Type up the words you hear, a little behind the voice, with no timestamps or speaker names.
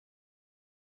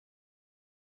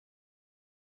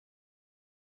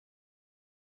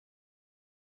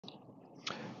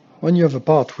When you have a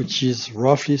part which is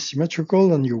roughly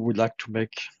symmetrical and you would like to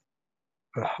make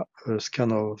a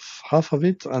scan of half of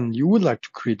it, and you would like to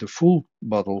create a full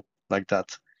model like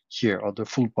that here, or the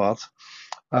full part,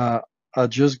 I'm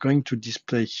just going to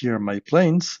display here my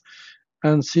planes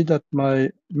and see that my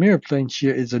mirror plane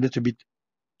here is a little bit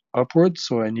upward,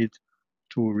 so I need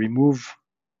to remove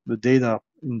the data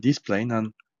in this plane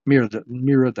and mirror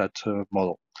that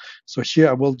model. So here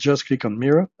I will just click on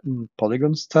Mirror in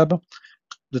Polygons tab.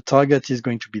 The target is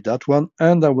going to be that one,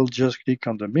 and I will just click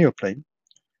on the mirror plane.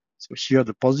 So here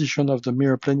the position of the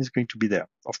mirror plane is going to be there.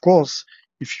 Of course,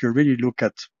 if you really look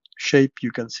at shape, you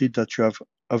can see that you have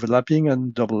overlapping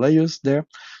and double layers there.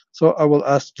 So I will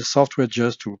ask the software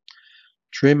just to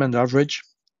trim and average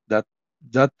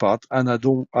that part, and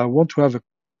I want to have a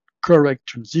correct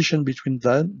transition between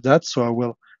that, so I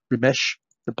will remesh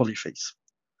the polyface.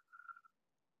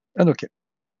 And okay.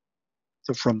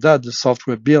 So from that, the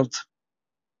software built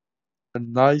a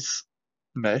nice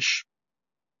mesh.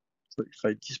 So if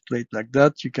I display it like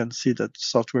that, you can see that the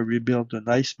software rebuilt a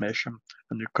nice mesh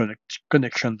and a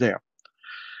connection there.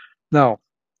 Now,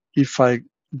 if I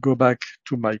go back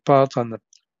to my part and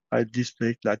I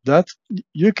display it like that,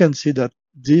 you can see that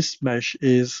this mesh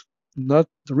is not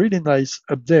really nice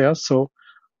up there. So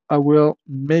I will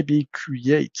maybe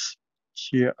create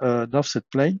here an offset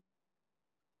plane,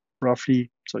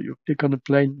 roughly. So you click on the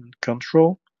plane and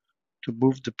Control to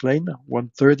move the plane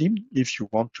 130. If you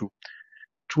want to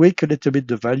tweak a little bit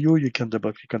the value, you can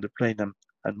double click on the plane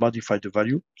and modify the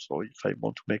value. So if I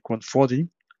want to make 140,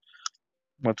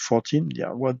 114, yeah,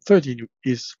 130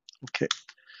 is okay.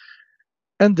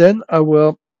 And then I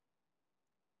will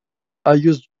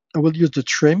use the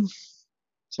trim.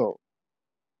 So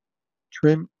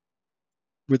trim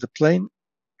with the plane.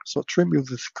 So trim with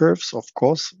the curves, of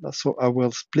course. So I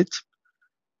will split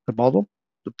the model.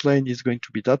 The plane is going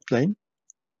to be that plane.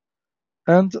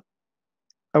 And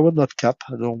I will not cap.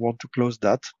 I don't want to close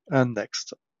that. And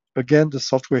next. Again, the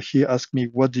software here asks me,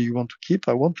 what do you want to keep?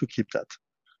 I want to keep that.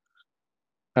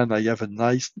 And I have a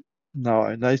nice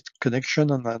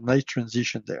connection and a nice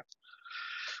transition there.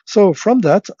 So from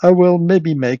that, I will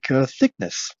maybe make a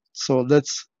thickness. So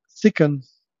let's thicken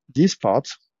this part.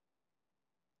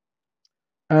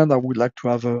 And I would like to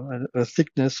have a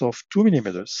thickness of 2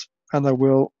 millimeters. And I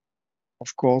will,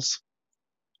 of course,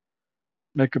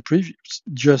 make a preview,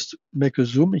 just make a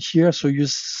zoom here. So you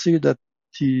see that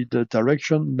the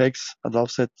direction makes an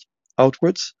offset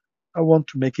outwards. I want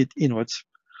to make it inwards.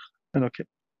 And okay.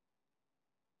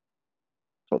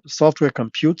 So the software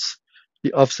computes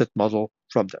the offset model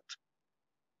from that.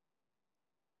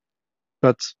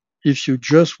 But if you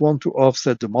just want to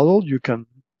offset the model, you can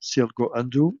still go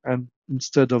undo, and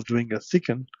instead of doing a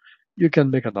thicken, you can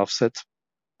make an offset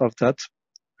of that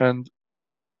and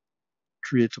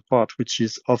create a part which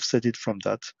is offsetted from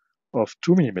that of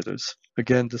 2 millimeters.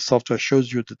 Again, the software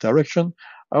shows you the direction.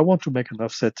 I want to make an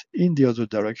offset in the other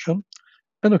direction,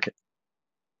 and okay.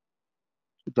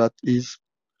 So that is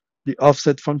the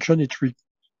offset function. It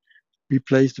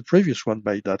replaced the previous one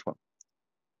by that one.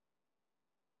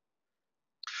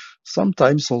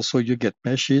 Sometimes also you get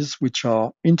meshes which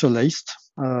are interlaced,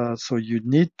 so you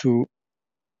need to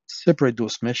separate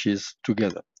those meshes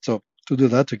together. So to do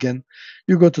that, again,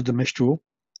 you go to the mesh tool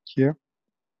here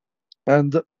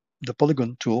and the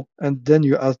polygon tool, and then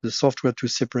you ask the software to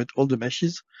separate all the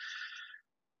meshes.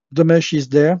 The mesh is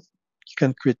there. You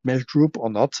can create mesh group or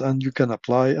not, and you can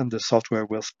apply, and the software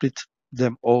will split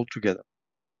them all together.